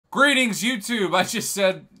Greetings, YouTube. I just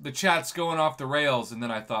said the chat's going off the rails, and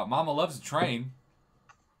then I thought, Mama loves a train.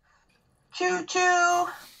 Choo-choo.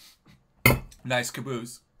 Nice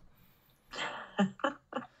caboose.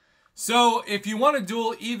 So, if you want to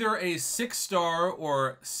duel either a 6-star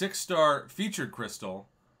or 6-star featured crystal,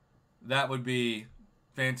 that would be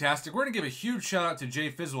fantastic. We're going to give a huge shout out to Jay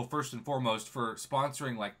Fizzle, first and foremost, for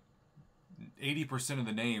sponsoring like 80% of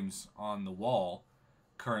the names on the wall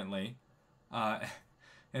currently.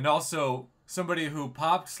 And also, somebody who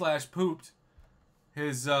popped/pooped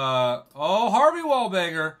his, Harvey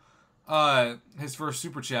Wallbanger, his first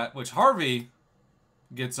super chat, which Harvey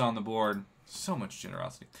gets on the board. So much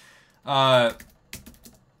generosity. Wallbanger.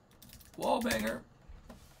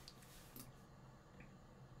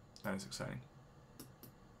 That is exciting.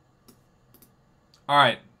 All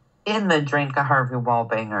right. In the drink a Harvey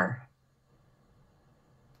Wallbanger.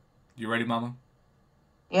 You ready, Mama?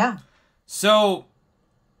 Yeah. So,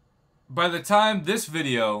 by the time this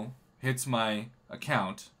video hits my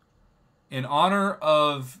account, in honor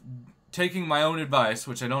of taking my own advice,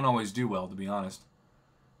 which I don't always do well, to be honest,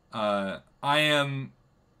 I am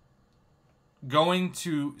going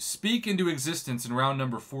to speak into existence in round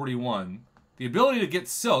number 41 the ability to get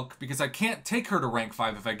Silk, because I can't take her to rank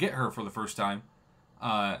 5 if I get her for the first time,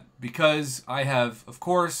 because I have, of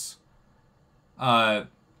course,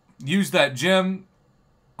 used that gem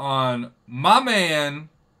on my man,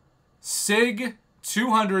 Sig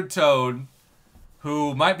 200 Toad,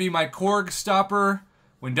 who might be my Korg stopper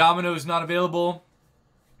when Domino is not available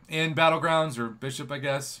in Battlegrounds, or Bishop, I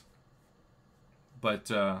guess. But,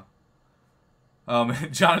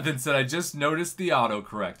 Jonathan said, I just noticed the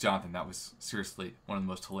autocorrect. Jonathan, that was seriously one of the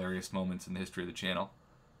most hilarious moments in the history of the channel.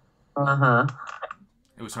 Uh-huh.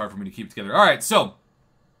 It was hard for me to keep together. All right, so,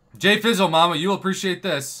 Jay Fizzle, Mama, you'll appreciate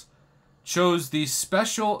this. Chose the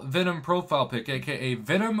special Venom profile pick, a.k.a.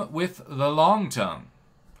 Venom with the long tongue,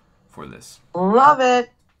 for this. Love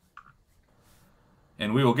it.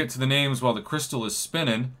 And we will get to the names while the crystal is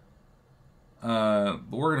spinning.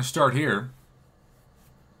 But we're going to start here.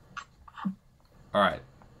 All right.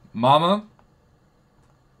 Mama.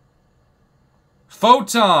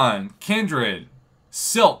 Photon, Kindred,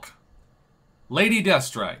 Silk, Lady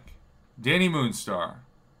Deathstrike, Danny Moonstar,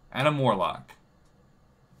 and a Morlock.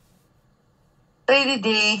 Lady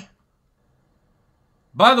D.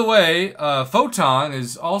 By the way, Photon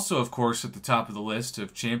is also, of course, at the top of the list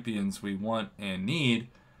of champions we want and need,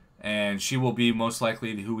 and she will be most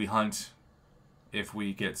likely who we hunt if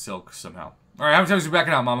we get Silk somehow. All right, how many times are you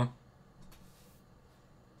backing out, Mama?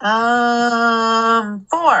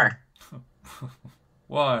 4.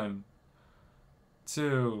 1,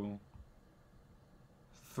 2,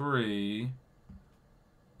 3,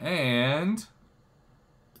 and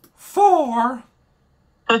 4.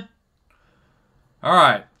 All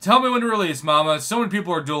right, tell me when to release, Mama. So many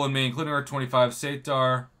people are dueling me, including our 25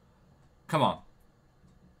 Satar. Come on.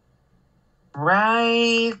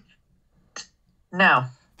 Right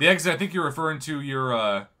now. The exit, I think you're referring to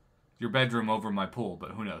your bedroom over my pool,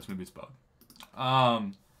 but who knows? Maybe it's both.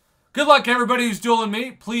 Good luck, everybody who's dueling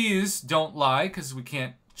me. Please don't lie, because we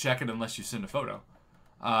can't check it unless you send a photo.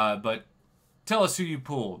 But tell us who you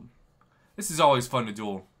pulled. This is always fun to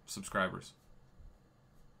duel subscribers.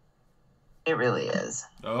 It really is.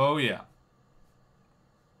 Oh, yeah.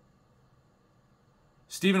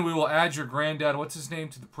 Stephen, we will add your granddad, what's his name,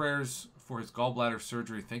 to the prayers for his gallbladder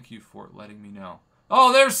surgery. Thank you for letting me know.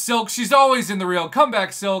 Oh, there's Silk. She's always in the reel. Come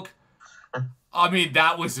back, Silk. I mean,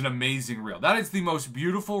 that was an amazing reel. That is the most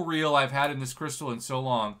beautiful reel I've had in this crystal in so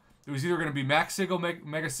long. It was either going to be Max Sig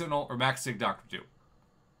Mega Sentinel or Max Sig Dr. Doom.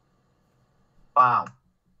 Wow.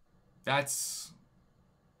 That's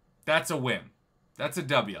a win. That's a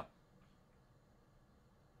W.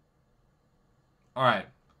 All right.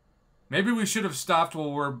 Maybe we should have stopped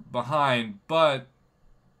while we're behind, but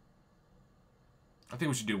I think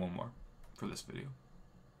we should do one more for this video.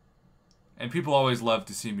 And people always love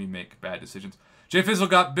to see me make bad decisions. Jay Fizzle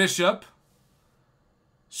got Bishop.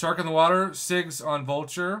 Shark in the Water. Sigs on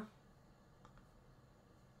Vulture.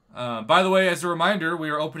 By the way, as a reminder, we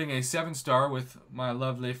are opening a 7-star with my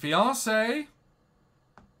lovely fiancé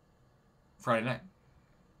Friday night.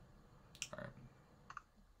 All right.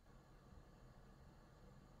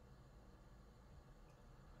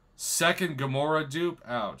 Second Gamora dupe.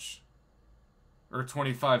 Ouch. Or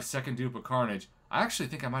 25 second dupe of Carnage. I actually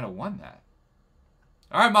think I might have won that.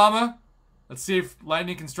 All right, Mama. Let's see if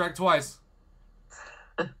lightning can strike twice.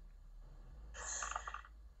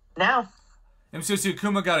 Now. MCC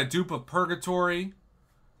Akuma got a dupe of Purgatory.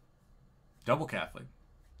 Double Catholic.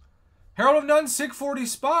 Herald of None, Sig 40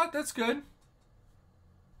 spot. That's good.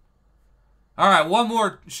 All right, one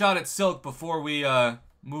more shot at silk before we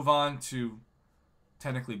move on to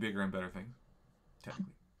technically bigger and better things.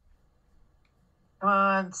 Technically. Come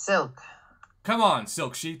on, silk. Come on,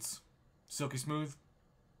 silk sheets. Silky smooth.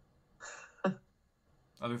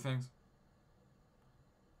 Other things.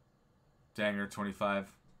 Danger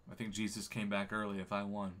 25. I think Jesus came back early if I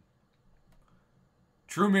won.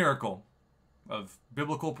 True miracle of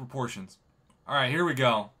biblical proportions. All right, here we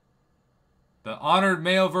go. The honored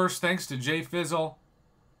Mayoverse, thanks to Jay Fizzle,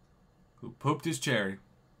 who pooped his cherry.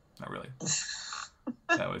 Not really.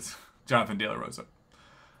 That was Jonathan De La Rosa.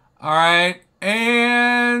 All right,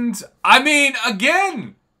 and I mean,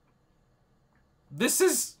 again, this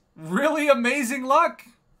is really amazing luck.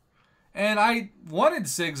 And I wanted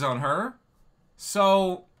SIGs on her.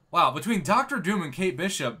 So, wow, between Dr. Doom and Kate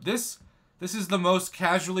Bishop, this is the most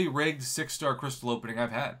casually rigged 6-star crystal opening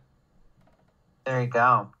I've had. There you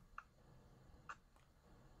go.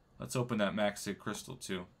 Let's open that Max Sig crystal,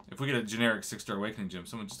 too. If we get a generic 6-star Awakening Gem,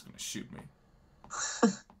 someone's just going to shoot me.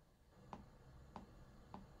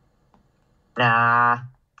 Nah.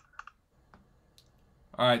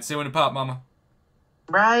 All right, say when to pop, mama.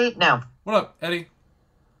 Right now. What up, Eddie?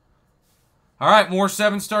 All right, more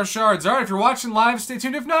 7-star shards. All right, if you're watching live, stay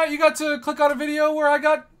tuned. If not, you got to click on a video where I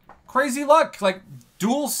got crazy luck, like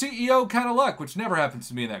dual CEO kind of luck, which never happens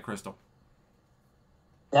to me in that crystal.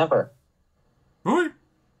 Never. Bye.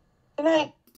 Good night.